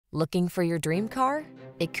Looking for your dream car?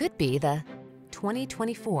 It could be the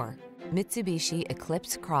 2024 Mitsubishi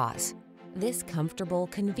Eclipse Cross. This comfortable,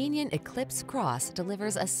 convenient Eclipse Cross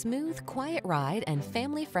delivers a smooth, quiet ride and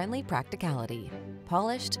family-friendly practicality.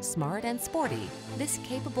 Polished, smart, and sporty, this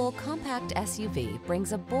capable compact SUV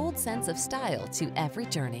brings a bold sense of style to every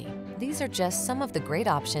journey. These are just some of the great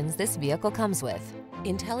options this vehicle comes with: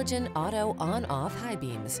 intelligent auto on-off high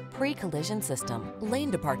beams, pre-collision system,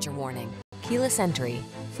 lane departure warning, keyless entry,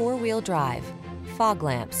 four-wheel drive, fog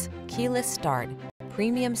lamps, keyless start,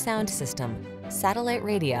 premium sound system, satellite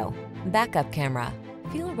radio, backup camera.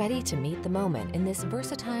 Feel ready to meet the moment in this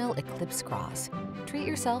versatile Eclipse Cross. Treat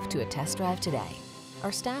yourself to a test drive today.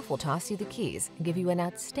 Our staff will toss you the keys and give you an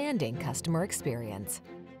outstanding customer experience.